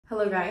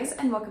Hello guys,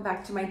 and welcome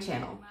back to my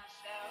channel.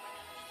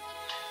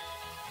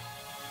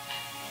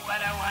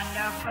 What a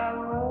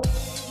wonderful.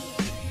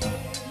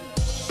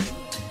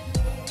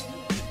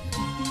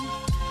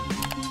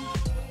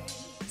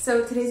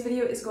 So today's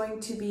video is going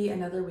to be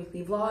another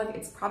weekly vlog.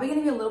 It's probably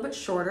gonna be a little bit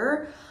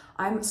shorter.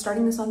 I'm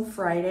starting this on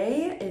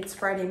Friday. It's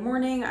Friday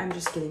morning. I'm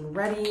just getting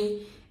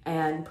ready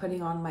and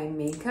putting on my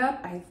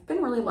makeup. I've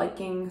been really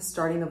liking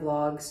starting the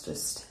vlogs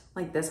just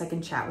like this. I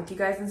can chat with you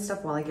guys and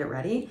stuff while I get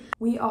ready.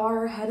 We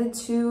are headed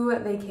to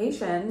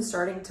vacation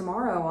starting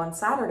tomorrow on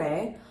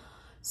Saturday.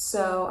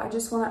 So I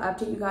just want to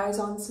update you guys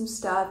on some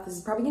stuff. This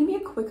is probably gonna be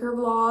a quicker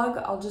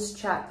vlog. I'll just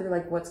chat through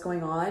like what's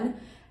going on.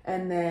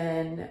 And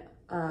then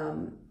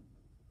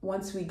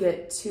once we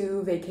get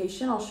to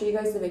vacation, I'll show you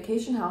guys the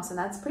vacation house, and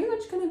that's pretty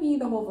much gonna be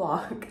the whole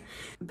vlog.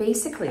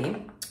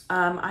 Basically,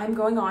 I'm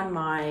going on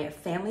my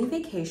family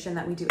vacation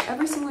that we do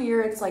every single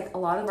year. It's like a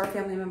lot of our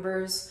family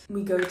members,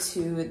 we go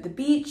to the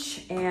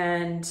beach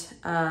and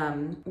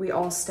we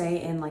all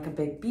stay in like a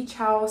big beach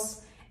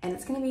house, and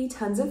it's gonna be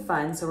tons of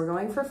fun. So we're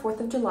going for 4th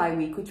of July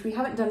week, which we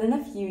haven't done in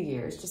a few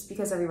years just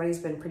because everybody's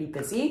been pretty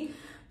busy.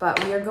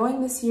 But we are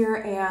going this year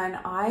and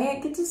I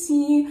get to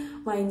see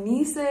my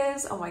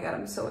nieces. Oh my God,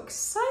 I'm so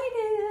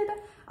excited.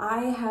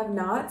 I have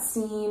not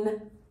seen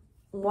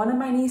one of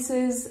my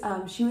nieces.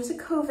 She was a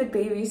COVID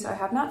baby, so I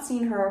have not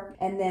seen her.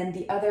 And then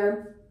the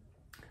other,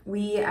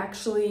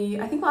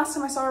 I think last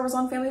time I saw her was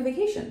on family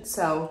vacation.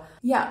 So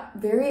yeah,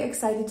 very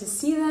excited to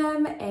see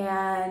them.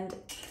 And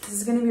this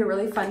is gonna be a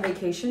really fun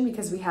vacation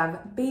because we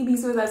have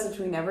babies with us, which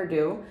we never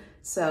do.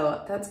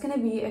 So that's gonna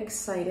be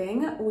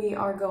exciting. We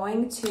are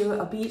going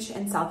to a beach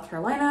in South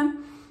Carolina.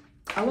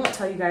 I won't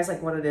tell you guys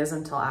like what it is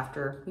until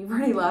after we've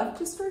already left,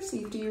 just for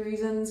safety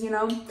reasons, you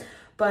know?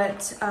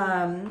 But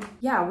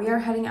yeah, we are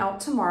heading out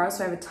tomorrow,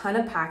 so I have a ton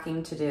of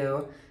packing to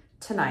do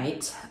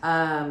tonight.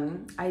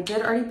 I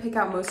did already pick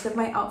out most of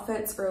my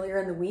outfits earlier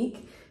in the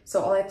week,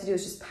 so all I have to do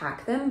is just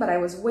pack them, but I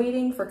was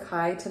waiting for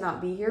Kai to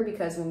not be here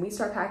because when we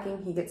start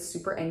packing, he gets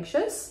super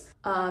anxious.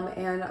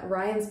 And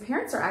Ryan's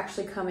parents are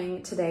actually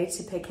coming today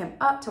to pick him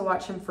up to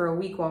watch him for a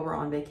week while we're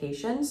on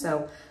vacation.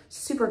 So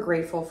super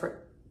grateful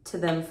to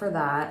them for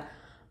that.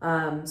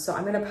 So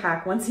I'm gonna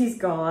pack once he's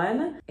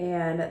gone,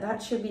 and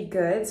that should be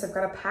good. So I've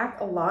got to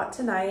pack a lot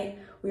tonight.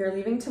 We are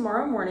leaving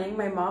tomorrow morning.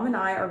 My mom and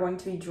I are going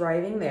to be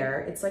driving there.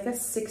 It's like a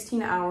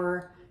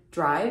 16-hour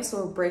drive,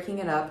 so we're breaking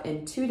it up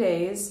in 2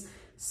 days.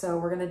 So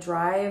we're gonna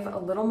drive a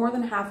little more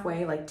than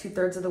halfway, like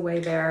 2/3 of the way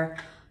there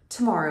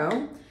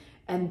tomorrow.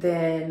 And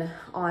then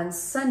on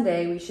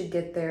Sunday, we should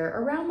get there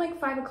around like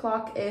 5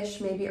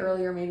 o'clock-ish, maybe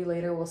earlier, maybe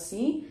later, we'll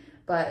see.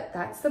 But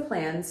that's the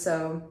plan.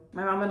 So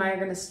my mom and I are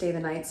gonna stay the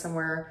night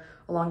somewhere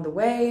along the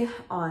way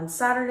on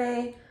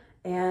Saturday.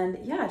 And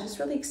yeah, just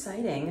really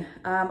exciting.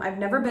 I've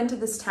never been to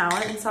this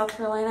town in South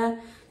Carolina,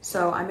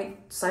 so I'm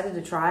excited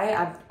to try.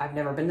 I've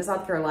never been to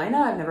South Carolina.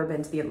 I've never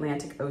been to the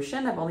Atlantic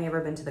Ocean. I've only ever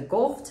been to the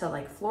Gulf, to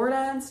like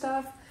Florida and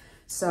stuff.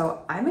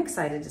 So I'm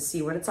excited to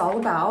see what it's all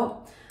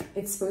about.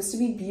 It's supposed to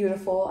be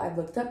beautiful. I've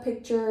looked up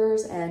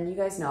pictures, and you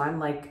guys know I'm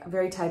like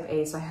very type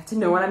A, so I have to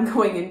know what I'm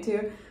going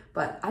into,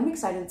 but I'm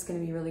excited. It's gonna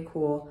be really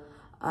cool.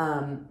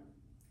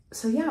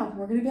 So yeah,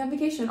 we're gonna be on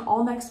vacation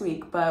all next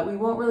week, but we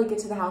won't really get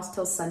to the house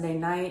till Sunday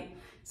night.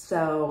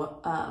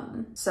 So,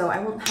 so I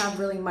won't have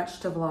really much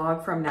to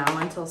vlog from now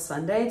until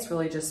Sunday. It's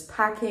really just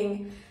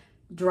packing,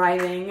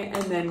 driving,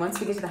 and then once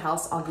we get to the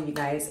house, I'll give you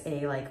guys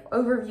a like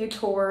overview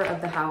tour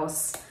of the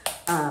house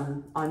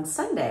on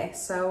Sunday.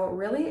 So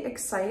really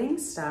exciting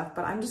stuff,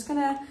 but I'm just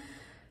gonna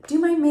do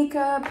my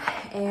makeup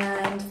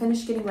and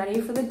finish getting ready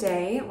for the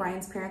day.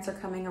 Ryan's parents are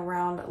coming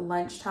around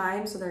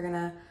lunchtime, so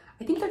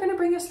I think they're gonna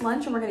bring us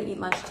lunch and we're gonna eat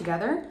lunch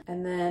together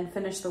and then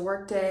finish the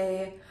work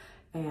day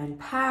and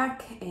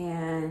pack.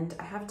 And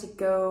I have to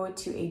go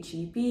to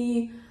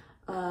HEB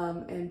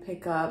and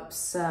pick up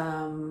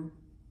some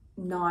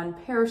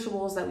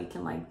non-perishables that we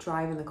can like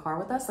drive in the car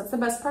with us. That's the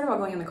best part about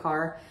going in the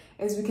car,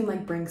 is we can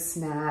like bring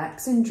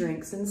snacks and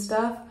drinks and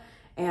stuff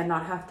and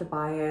not have to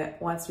buy it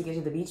once we get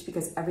to the beach,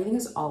 because everything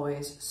is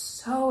always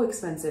so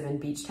expensive in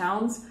beach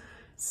towns.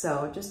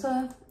 So just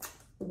a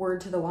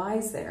word to the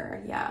wise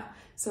there. Yeah,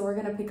 so we're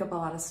gonna pick up a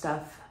lot of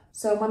stuff.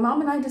 So my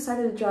mom and I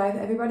decided to drive.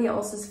 Everybody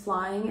else is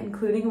flying,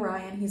 including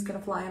Ryan. He's gonna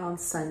fly in on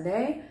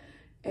Sunday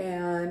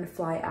and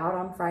fly out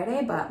on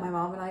Friday, but my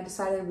mom and I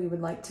decided we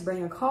would like to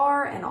bring a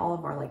car and all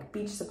of our like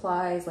beach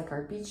supplies, like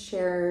our beach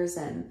chairs,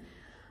 and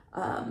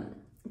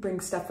bring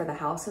stuff for the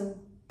house and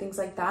things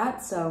like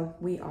that. So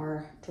we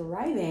are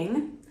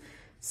driving,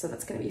 so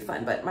that's gonna be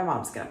fun, but my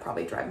mom's gonna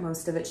probably drive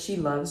most of it. She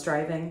loves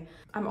driving.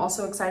 I'm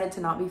also excited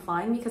to not be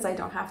flying because I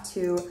don't have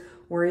to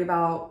worry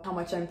about how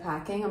much I'm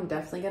packing. I'm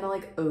definitely gonna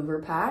like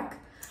overpack.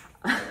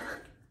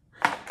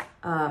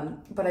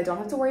 But I don't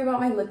have to worry about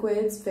my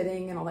liquids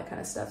fitting and all that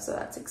kind of stuff, so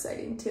that's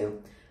exciting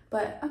too.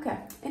 But okay,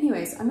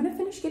 anyways, I'm gonna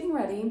finish getting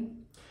ready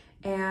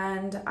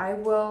and I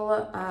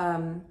will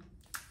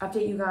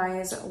update you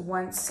guys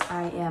once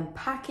I am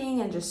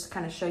packing and just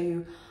kind of show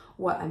you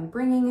what I'm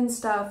bringing and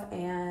stuff.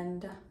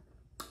 And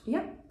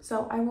yep,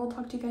 so I will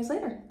talk to you guys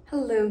later.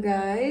 Hello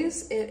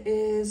guys, it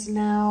is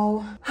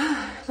now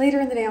later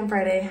in the day on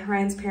Friday.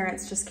 Ryan's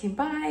parents just came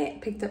by,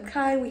 picked up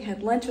Kai, we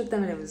had lunch with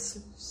them and it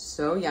was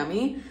so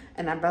yummy.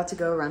 And I'm about to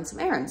go run some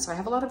errands. So I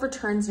have a lot of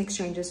returns and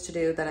exchanges to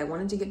do that I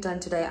wanted to get done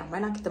today. I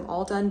might not get them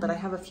all done, but I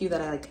have a few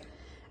that I like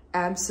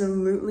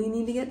absolutely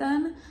need to get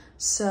done.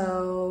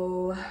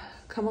 So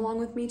come along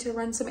with me to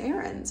run some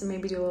errands and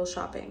maybe do a little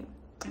shopping.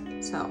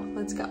 So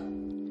let's go.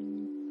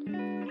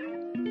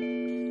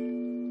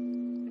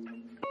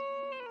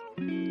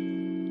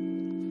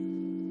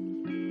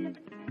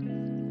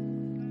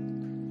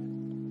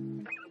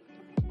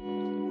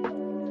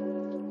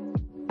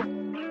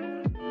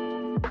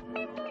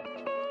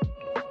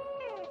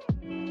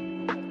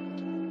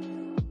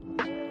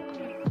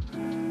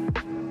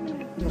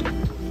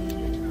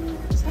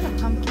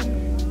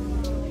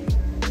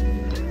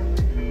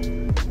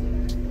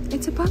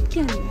 It's a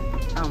pumpkin.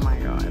 Oh my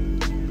God.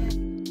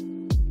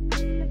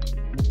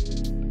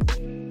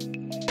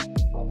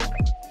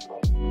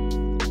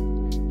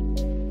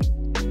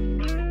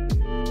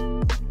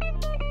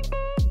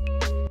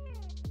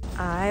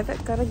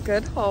 I've got a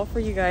good haul for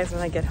you guys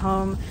when I get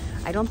home.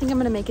 I don't think I'm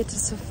gonna make it to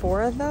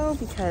Sephora though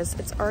because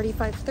it's already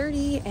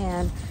 5:30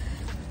 and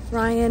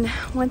Ryan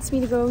wants me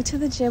to go to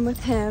the gym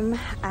with him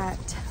at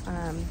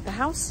the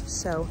house.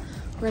 So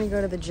we're gonna go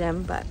to the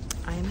gym, but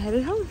I am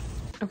headed home.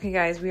 Okay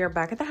guys, we are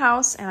back at the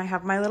house and I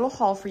have my little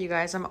haul for you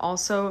guys. I'm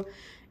also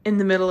in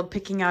the middle of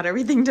picking out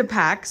everything to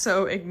pack,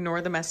 so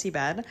ignore the messy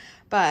bed.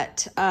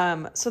 But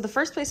so the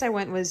first place I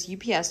went was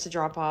UPS to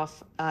drop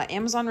off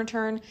Amazon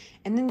return,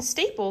 and then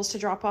Staples to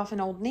drop off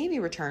an Old Navy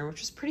return, which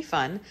was pretty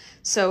fun.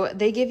 So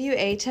they give you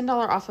a $10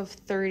 off of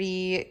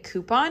 30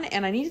 coupon,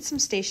 and I needed some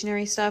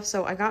stationery stuff,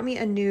 so I got me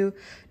a new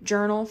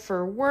journal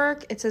for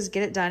work. It says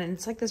get it done, and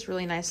it's like this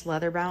really nice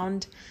leather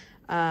bound.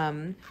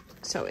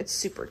 So it's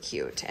super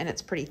cute and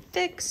it's pretty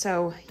thick.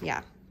 So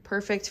yeah,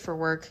 perfect for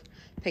work.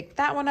 Picked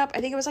that one up.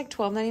 I think it was like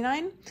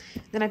 $12.99.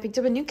 Then I picked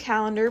up a new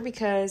calendar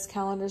because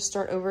calendars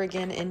start over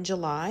again in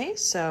July.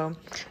 So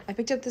I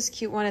picked up this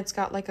cute one. It's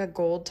got like a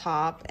gold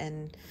top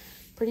and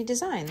pretty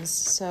designs.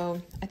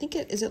 So I think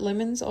is it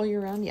lemons all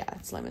year round? Yeah,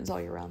 it's lemons all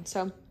year round.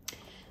 So,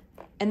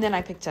 and then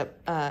I picked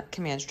up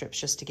command strips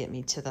just to get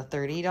me to the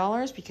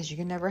 $30 because you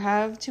can never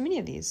have too many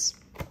of these.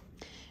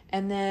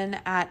 And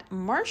then at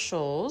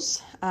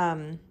Marshall's,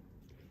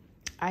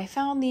 I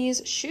found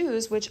these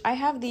shoes, which I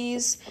have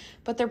these,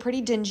 but they're pretty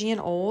dingy and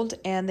old,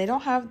 and they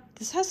don't have,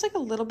 this has like a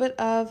little bit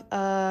of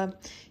a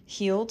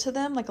heel to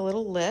them, like a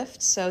little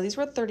lift. So these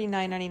were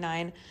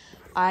 $39.99.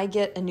 I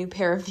get a new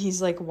pair of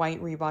these like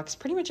white Reeboks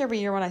pretty much every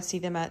year when I see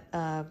them at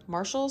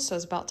Marshall's, so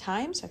it's about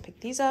time. So I picked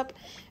these up,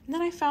 and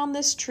then I found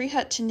this Tree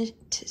Hut,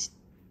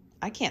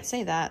 I can't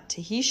say that,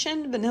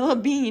 Tahitian Vanilla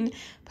Bean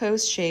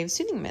Post Shave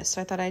Soothing Mist.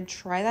 So I thought I'd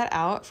try that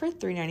out for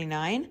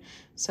 $3.99.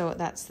 So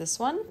that's this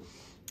one.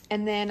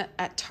 And then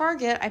at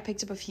Target, I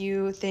picked up a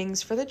few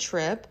things for the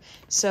trip.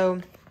 So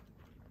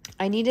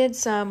I needed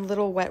some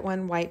little Wet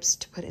One wipes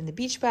to put in the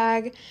beach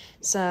bag,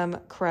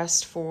 some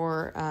Crest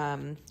for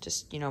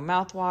just, you know,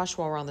 mouthwash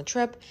while we're on the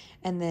trip,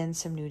 and then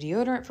some new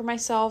deodorant for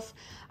myself.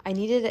 I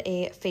needed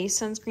a face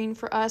sunscreen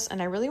for us,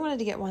 and I really wanted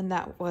to get one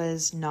that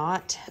was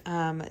not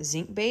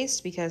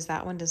zinc-based because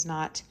that one does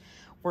not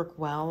work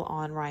well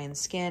on Ryan's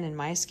skin and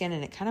my skin,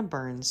 and it kind of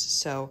burns.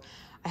 So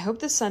I hope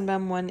the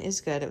Sunbum one is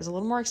good. It was a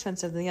little more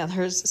expensive than the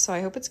others, so I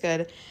hope it's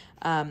good.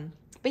 But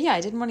yeah, I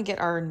didn't want to get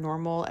our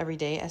normal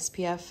everyday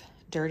SPF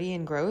dirty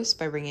and gross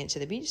by bringing it to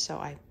the beach, so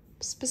I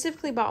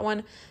specifically bought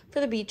one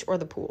for the beach or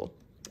the pool.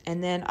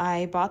 And then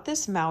I bought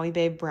this Maui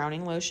Babe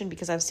browning lotion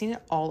because I've seen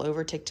it all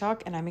over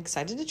TikTok and I'm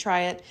excited to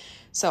try it.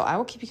 So I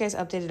will keep you guys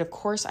updated. Of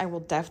course, I will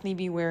definitely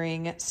be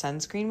wearing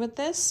sunscreen with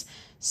this.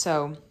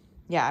 So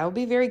yeah, I will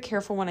be very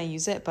careful when I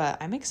use it,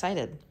 but I'm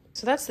excited.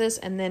 So that's this.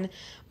 And then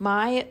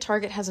my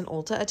Target has an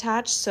Ulta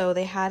attached. So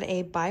they had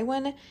a buy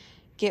one,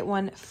 get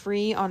one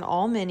free on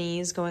all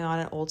minis going on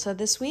at Ulta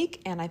this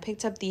week. And I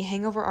picked up the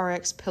Hangover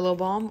RX Pillow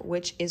Balm,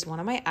 which is one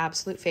of my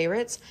absolute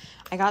favorites.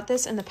 I got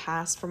this in the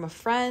past from a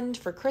friend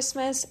for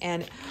Christmas.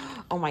 And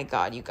oh my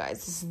God, you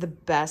guys, this is the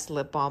best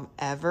lip balm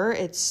ever.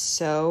 It's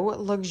so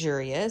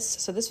luxurious.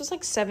 So this was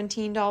like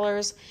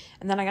 $17.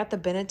 And then I got the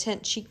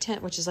Benetint Cheek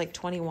Tint, which is like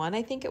 $21,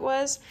 I think it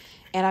was.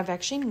 And I've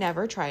actually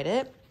never tried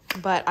it.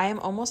 But I am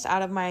almost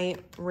out of my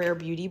Rare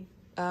Beauty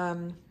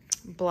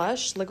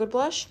blush, liquid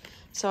blush.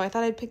 So I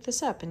thought I'd pick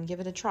this up and give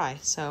it a try.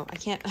 So I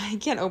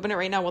can't open it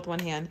right now with one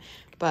hand.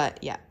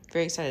 But yeah,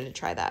 very excited to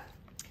try that.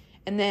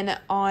 And then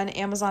on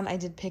Amazon, I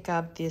did pick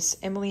up this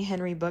Emily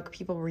Henry book,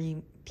 People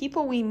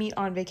We Meet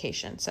on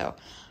Vacation. So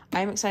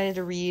I'm excited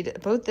to read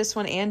both this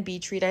one and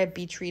Beach Read. I have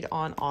Beach Read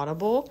on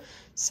Audible.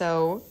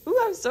 So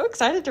I'm so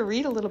excited to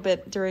read a little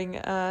bit during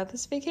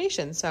this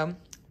vacation. So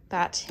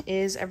that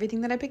is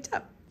everything that I picked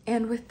up.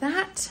 And with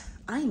that,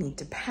 I need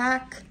to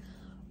pack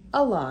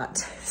a lot.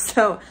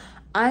 So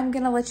I'm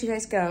gonna let you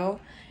guys go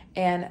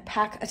and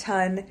pack a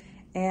ton,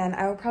 and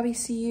I will probably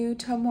see you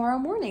tomorrow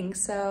morning.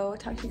 So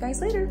talk to you guys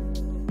later.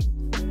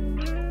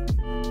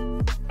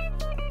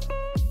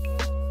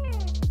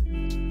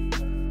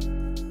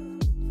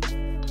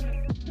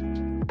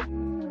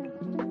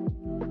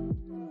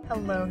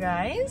 Hello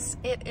guys,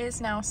 it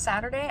is now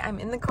Saturday. I'm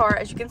in the car,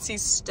 as you can see,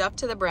 stuffed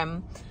to the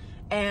brim,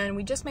 and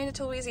we just made it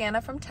to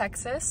Louisiana from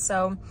Texas,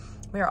 so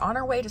we are on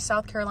our way to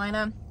South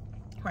Carolina.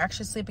 We're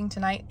actually sleeping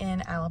tonight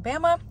in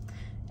Alabama,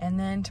 and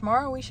then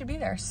tomorrow we should be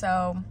there.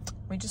 So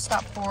we just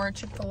stopped for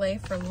Chick-fil-A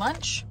for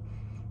lunch,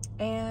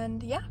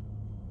 and yeah,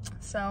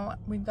 so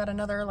we've got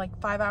another like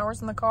 5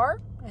 hours in the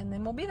car, and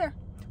then we'll be there.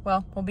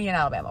 Well, we'll be in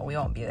Alabama. We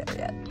won't be there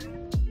yet.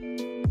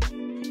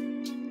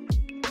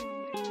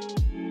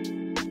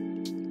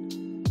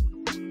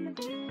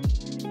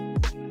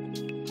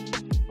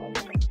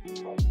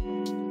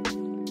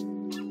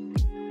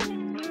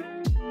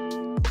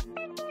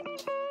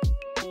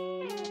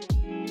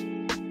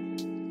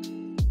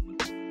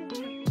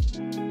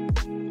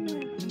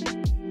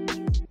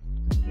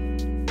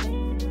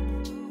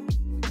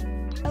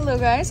 Hello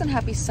guys, and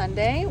happy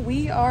Sunday.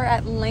 We are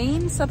at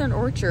Lane Southern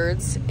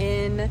Orchards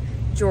in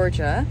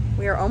Georgia.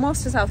 We are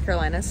almost to South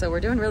Carolina, so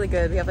we're doing really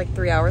good. We have like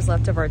 3 hours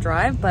left of our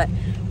drive, but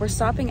we're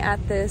stopping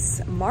at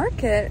this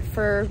market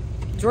for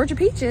Georgia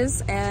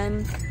peaches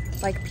and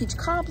like peach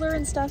cobbler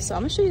and stuff. So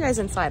I'm gonna show you guys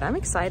inside. I'm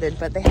excited,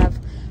 but they have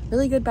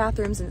really good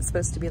bathrooms and it's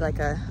supposed to be like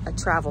a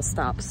travel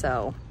stop,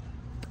 so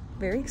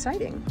very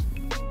exciting.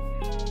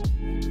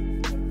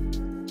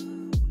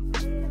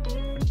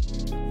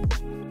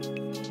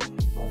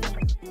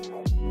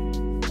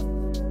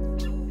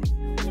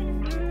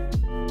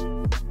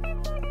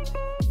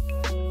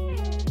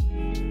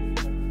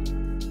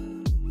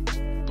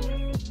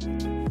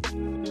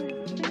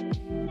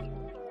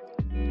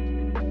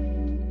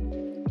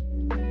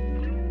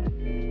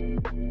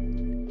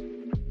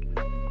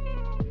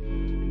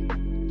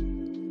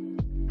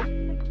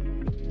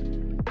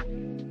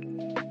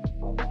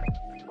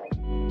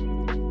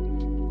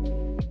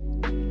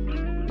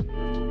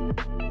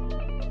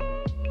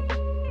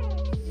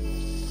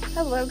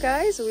 Hello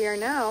guys, we are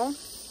now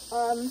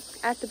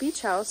at the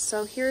beach house.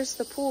 So here's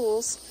the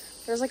pools.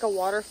 There's like a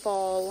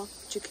waterfall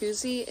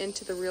jacuzzi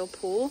into the real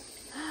pool.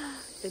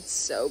 It's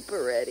so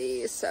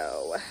pretty.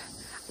 So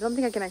I don't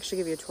think I can actually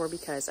give you a tour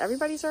because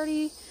everybody's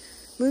already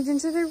moved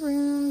into their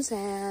rooms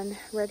and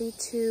ready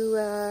to,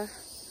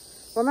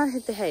 well, not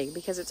hit the hay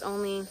because it's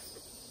only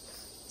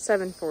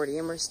 7:40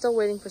 and we're still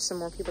waiting for some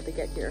more people to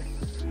get here.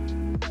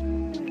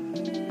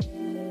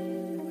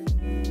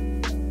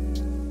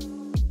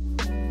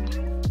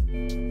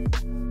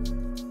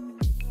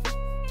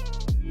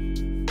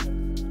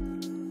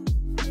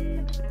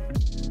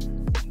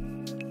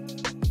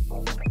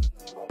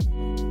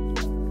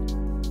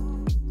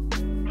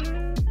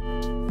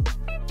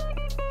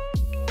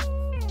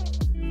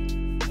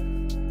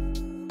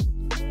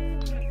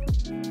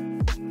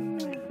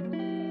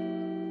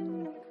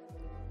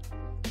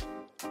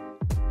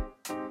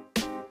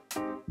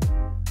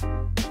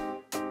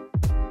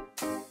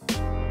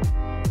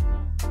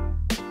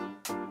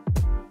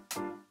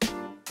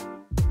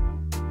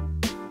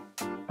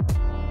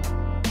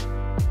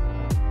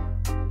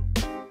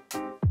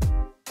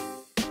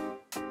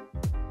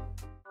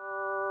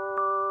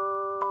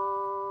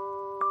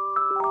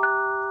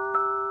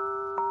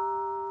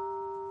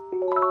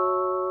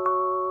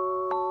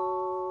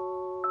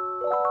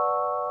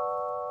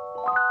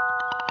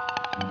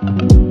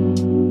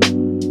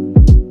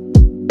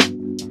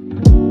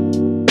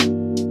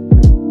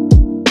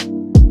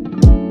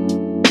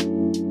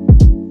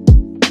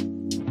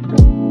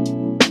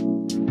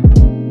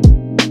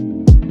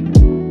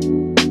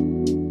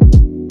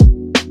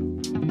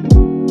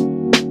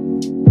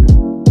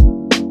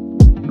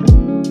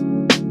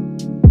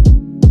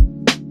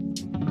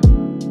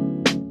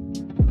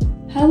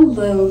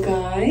 Hello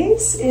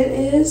guys, it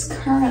is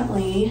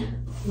currently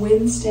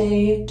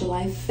Wednesday,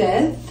 July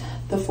 5th.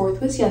 The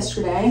 4th was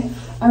yesterday.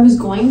 I was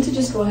going to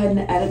just go ahead and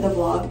edit the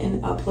vlog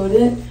and upload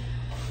it,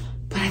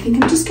 but I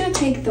think I'm just gonna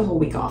take the whole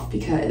week off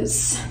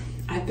because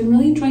I've been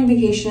really enjoying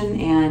vacation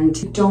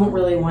and don't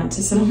really want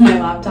to sit on my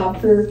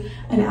laptop for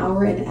an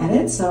hour and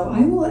edit. So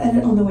I will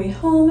edit on the way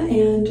home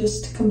and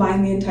just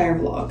combine the entire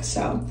vlog.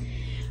 So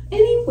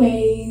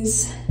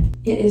anyways,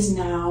 it is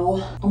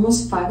now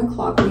almost 5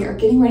 o'clock. We are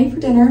getting ready for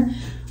dinner.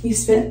 We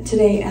spent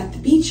today at the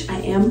beach. I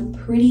am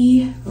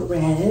pretty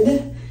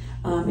red.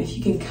 If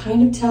you can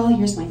kind of tell,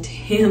 here's my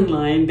tan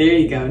line. There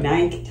you go, now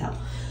you can tell.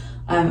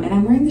 And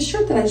I'm wearing the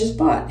shirt that I just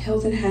bought.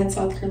 Hilton Head,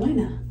 South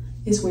Carolina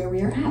is where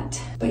we are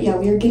at. But yeah,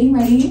 we are getting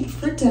ready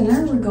for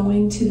dinner. We're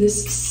going to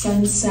this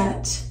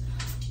sunset,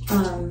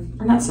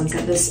 or not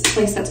sunset, this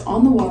place that's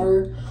on the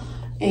water.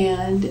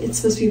 And it's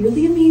supposed to be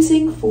really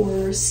amazing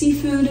for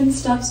seafood and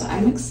stuff, so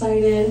I'm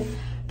excited.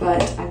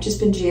 But I've just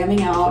been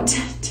jamming out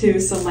to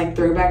some like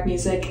throwback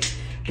music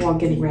while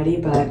getting ready.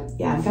 But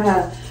yeah, I've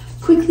gotta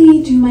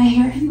quickly do my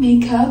hair and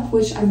makeup,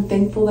 which I'm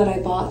thankful that I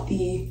bought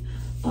the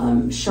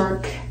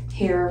shark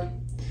hair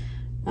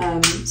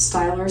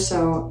styler.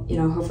 So, you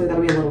know, hopefully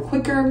that'll be a little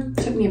quicker.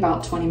 It took me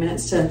about 20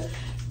 minutes to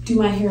do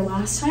my hair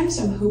last time,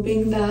 so I'm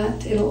hoping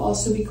that it'll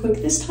also be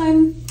quick this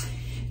time.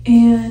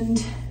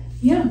 And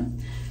yeah,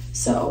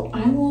 so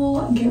I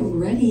will get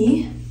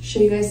ready, show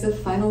you guys the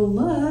final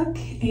look,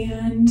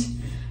 and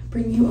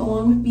bring you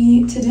along with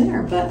me to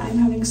dinner, but I'm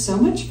having so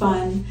much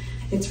fun.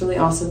 It's really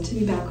awesome to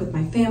be back with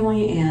my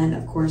family, and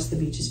of course the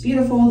beach is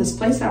beautiful. This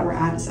place that we're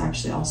at is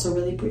actually also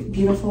really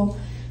beautiful.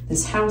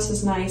 This house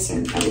is nice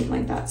and everything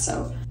like that.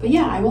 So, but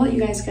yeah, I will let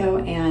you guys go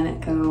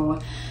and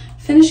go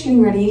finish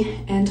getting ready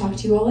and talk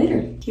to you all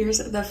later. Here's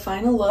the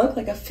final look,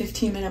 like a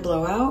 15-minute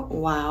blowout.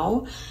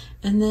 Wow.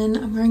 And then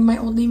I'm wearing my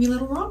Old Navy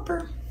little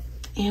romper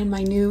and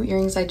my new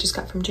earrings I just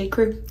got from J.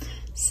 Crew.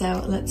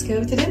 So let's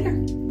go to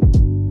dinner.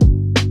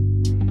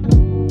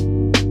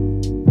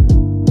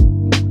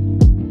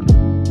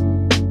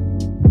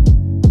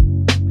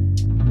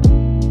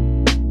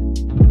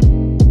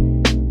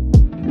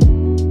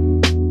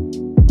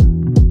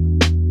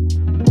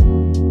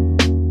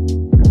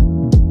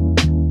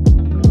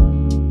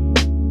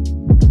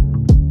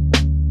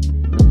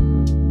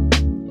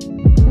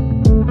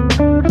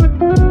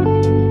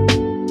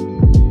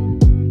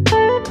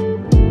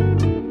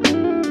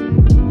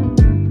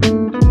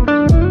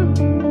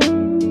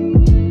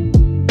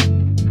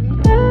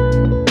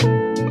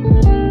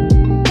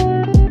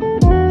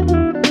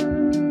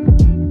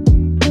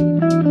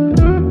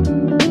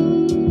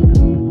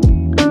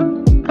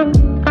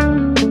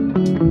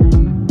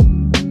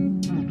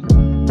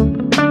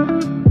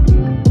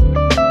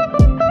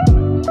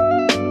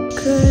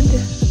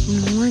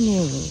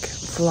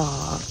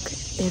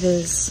 It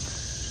is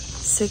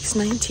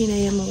 6:19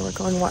 a.m. and we're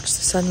going to watch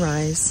the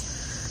sunrise.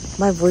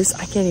 My voice,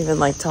 I can't even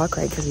like talk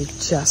right because we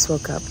just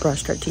woke up,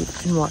 brushed our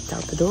teeth, and walked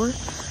out the door.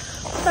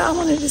 But I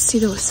wanted to see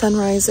the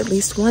sunrise at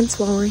least once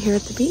while we're here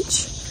at the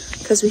beach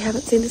because we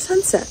haven't seen the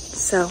sunset.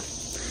 So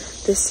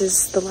this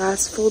is the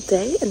last full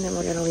day, and then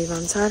we're going to leave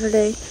on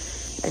Saturday,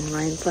 and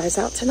Ryan flies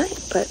out tonight.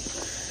 But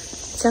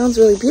it sounds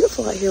really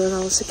beautiful out here with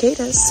all the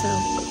cicadas,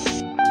 so...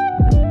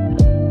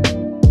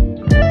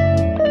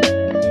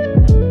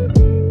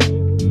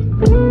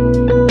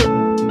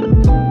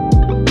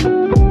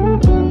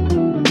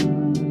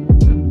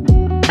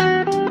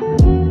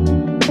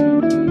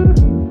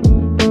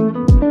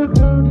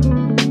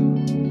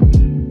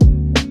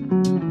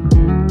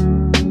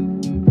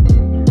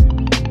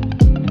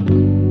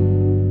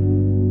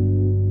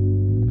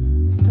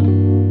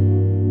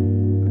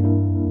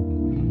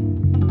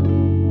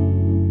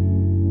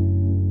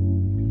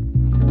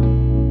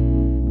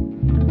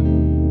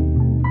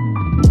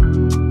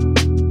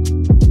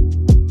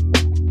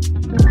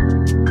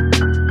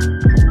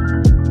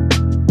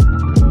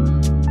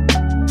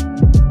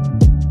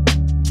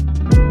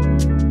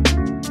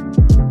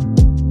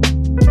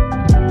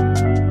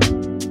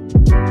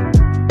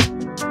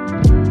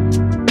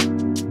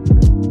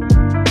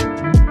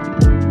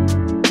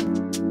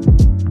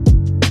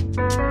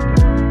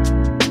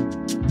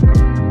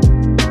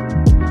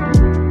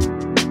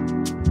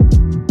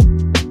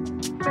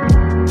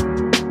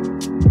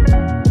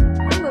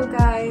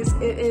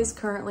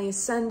 Currently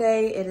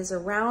Sunday. It is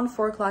around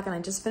 4 o'clock and I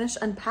just finished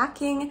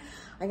unpacking.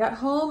 I got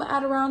home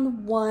at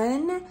around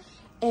 1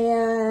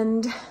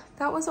 and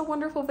that was a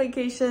wonderful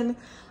vacation.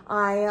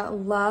 I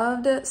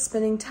loved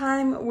spending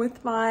time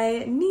with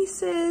my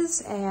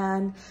nieces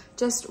and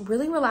just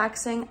really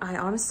relaxing. I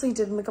honestly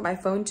didn't look at my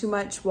phone too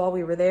much while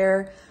we were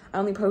there. I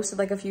only posted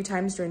like a few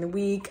times during the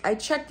week. I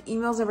checked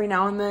emails every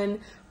now and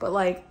then, but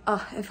like,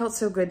 it felt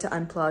so good to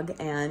unplug,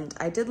 and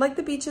I did like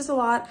the beaches a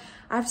lot.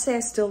 I have to say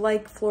I still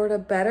like Florida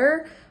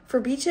better for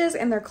beaches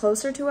and they're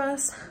closer to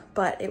us,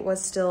 but it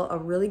was still a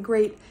really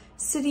great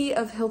city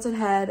of Hilton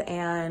Head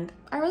and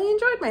I really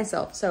enjoyed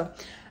myself. So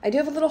I do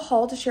have a little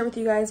haul to share with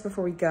you guys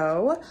before we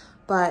go,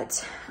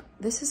 but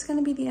this is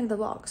gonna be the end of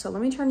the vlog. So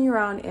let me turn you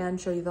around and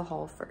show you the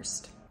haul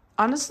first.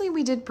 Honestly,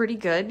 we did pretty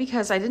good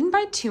because I didn't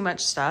buy too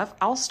much stuff.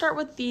 I'll start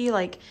with the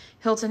like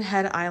Hilton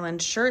Head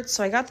Island shirt.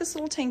 So I got this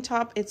little tank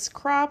top. It's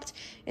cropped.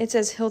 It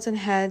says Hilton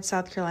Head,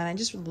 South Carolina. I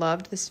just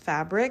loved this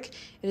fabric.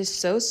 It is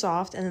so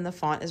soft, and then the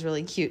font is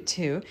really cute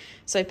too.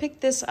 So I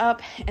picked this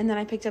up, and then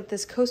I picked up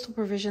this Coastal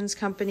Provisions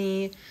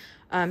Company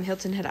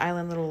Hilton Head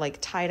Island little like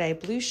tie-dye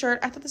blue shirt.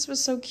 I thought this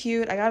was so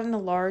cute. I got it in a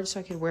large so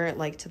I could wear it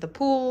like to the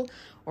pool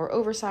or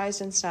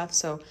oversized and stuff.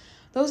 So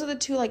those are the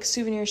two like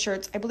souvenir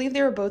shirts. I believe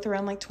they were both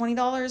around like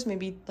 $20,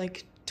 maybe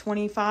like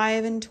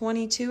 25 and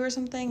 22 or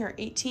something, or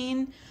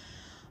 18.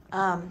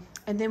 And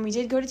then we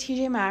did go to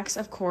TJ Maxx,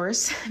 of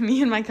course.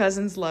 Me and my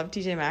cousins love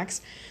TJ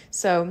Maxx.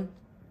 So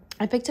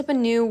I picked up a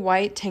new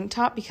white tank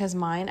top because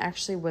mine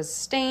actually was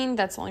stained.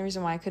 That's the only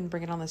reason why I couldn't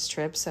bring it on this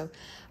trip. So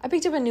I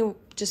picked up a new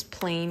just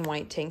plain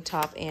white tank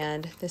top,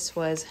 and this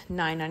was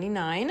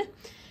 $9.99.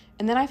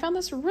 And then I found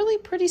this really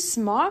pretty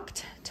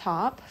smocked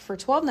top for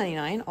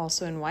 $12.99,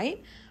 also in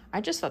white. I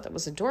just thought that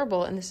was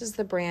adorable, and this is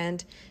the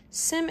brand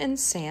Sim and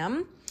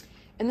Sam.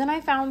 And then I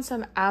found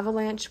some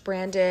Avalanche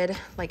branded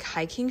like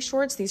hiking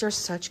shorts. These are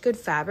such good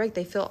fabric.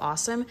 They feel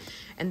awesome,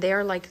 and they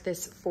are like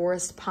this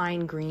forest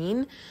pine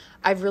green.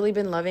 I've really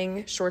been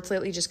loving shorts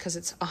lately just because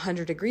it's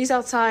 100 degrees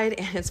outside,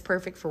 and it's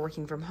perfect for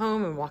working from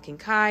home and walking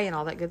Kai and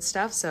all that good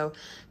stuff. So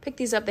pick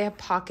these up. They have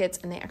pockets,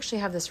 and they actually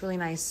have this really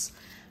nice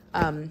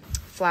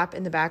flap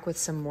in the back with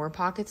some more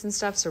pockets and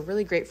stuff. So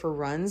really great for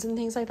runs and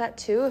things like that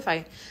too, if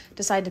I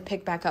decide to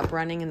pick back up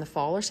running in the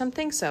fall or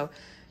something. So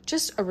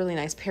just a really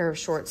nice pair of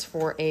shorts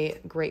for a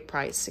great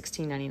price,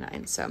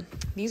 $16.99. So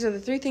these are the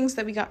 3 things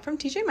that we got from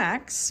TJ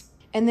Maxx.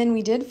 And then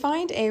we did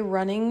find a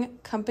running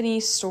company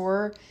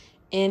store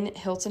in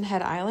Hilton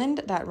Head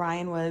Island that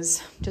Ryan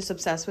was just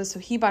obsessed with. So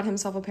he bought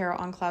himself a pair of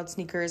On Cloud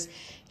sneakers.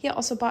 He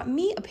also bought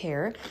me a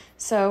pair.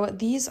 So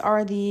these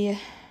are the,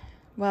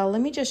 well,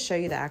 let me just show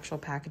you the actual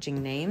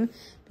packaging name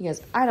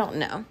because I don't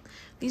know.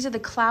 These are the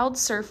Cloud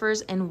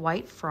Surfers in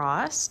White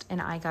Frost,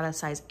 and I got a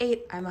size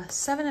 8. I'm a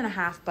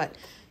 7.5, but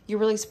you're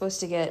really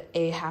supposed to get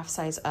a half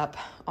size up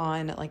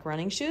on like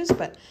running shoes,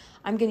 but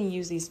I'm gonna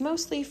use these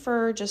mostly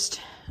for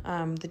just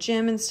the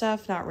gym and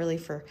stuff, not really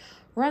for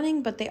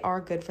running, but they are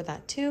good for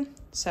that too.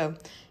 So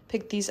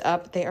pick these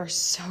up. They are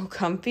so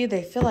comfy.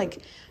 They feel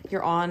like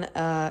you're on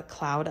a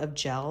cloud of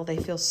gel. They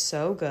feel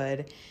so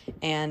good.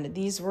 And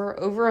these were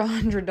over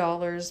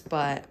 $100,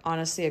 but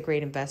honestly a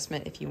great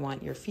investment if you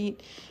want your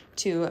feet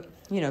to,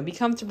 you know, be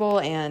comfortable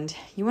and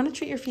you want to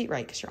treat your feet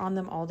right because you're on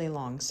them all day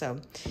long. So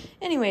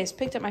anyways,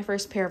 picked up my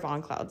first pair of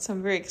On Cloud. So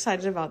I'm very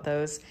excited about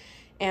those.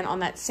 And on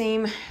that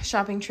same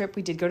shopping trip,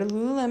 we did go to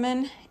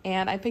Lululemon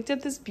and I picked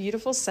up this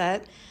beautiful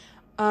set.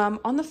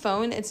 On the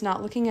phone, it's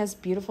not looking as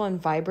beautiful and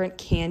vibrant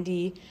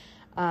candy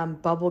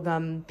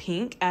bubblegum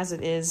pink as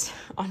it is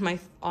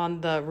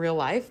on the real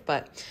life.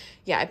 But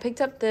yeah, I picked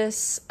up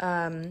this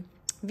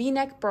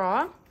V-neck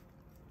bra.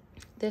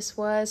 This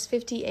was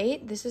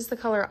 $58. This is the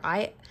color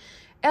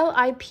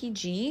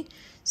LIPG.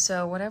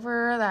 So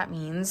whatever that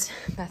means,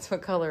 that's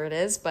what color it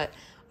is. But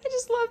I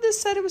just love this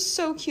set. It was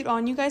so cute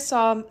on. You guys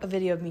saw a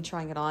video of me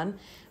trying it on.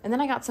 And then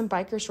I got some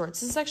biker shorts.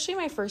 This is actually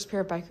my first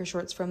pair of biker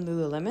shorts from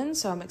Lululemon.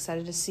 So I'm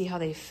excited to see how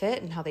they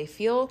fit and how they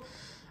feel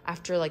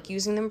after like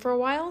using them for a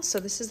while. So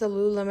this is the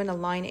Lululemon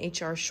Align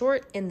HR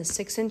short in the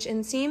 6-inch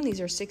inseam. These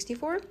are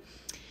 64.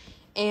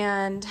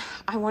 And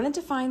I wanted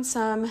to find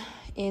some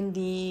in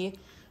the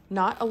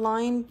not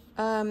Align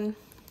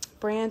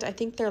brand. I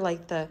think they're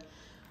like the,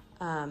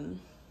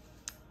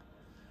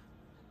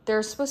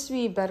 they're supposed to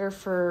be better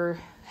for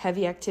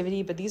heavy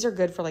activity, but these are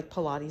good for like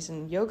Pilates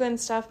and yoga and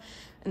stuff.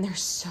 And they're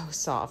so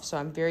soft. So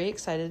I'm very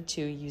excited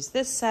to use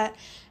this set.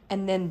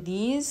 And then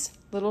these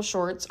little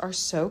shorts are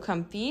so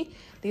comfy.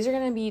 These are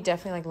going to be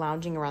definitely like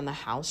lounging around the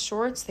house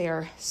shorts. They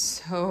are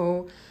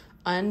so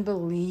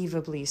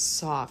unbelievably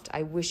soft.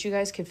 I wish you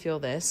guys could feel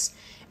this.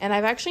 And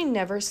I've actually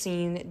never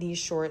seen these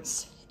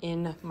shorts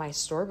in my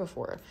store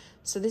before.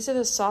 So these are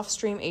the Soft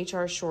Stream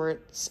HR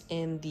shorts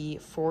in the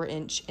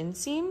 4-inch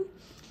inseam.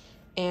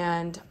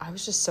 And I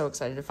was just so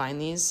excited to find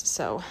these.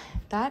 So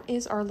that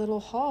is our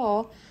little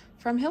haul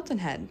from Hilton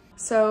Head.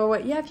 So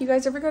yeah, if you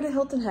guys ever go to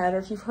Hilton Head or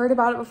if you've heard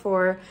about it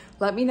before,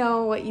 let me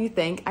know what you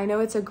think. I know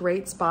it's a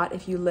great spot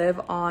if you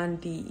live on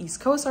the East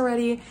Coast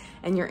already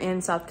and you're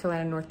in South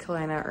Carolina, North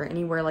Carolina, or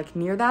anywhere like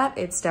near that.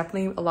 It's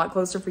definitely a lot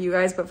closer for you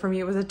guys, but for me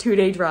it was a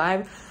 2-day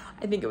drive.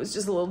 I think it was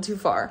just a little too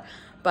far,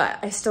 but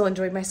I still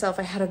enjoyed myself.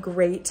 I had a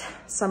great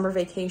summer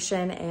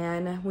vacation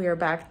and we are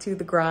back to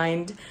the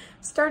grind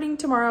starting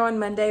tomorrow on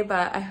Monday,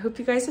 but I hope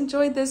you guys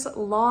enjoyed this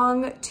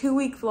long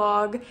 2-week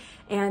vlog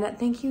and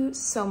thank you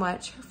so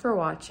much for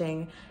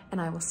watching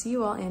and I will see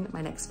you all in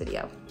my next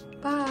video.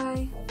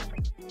 Bye.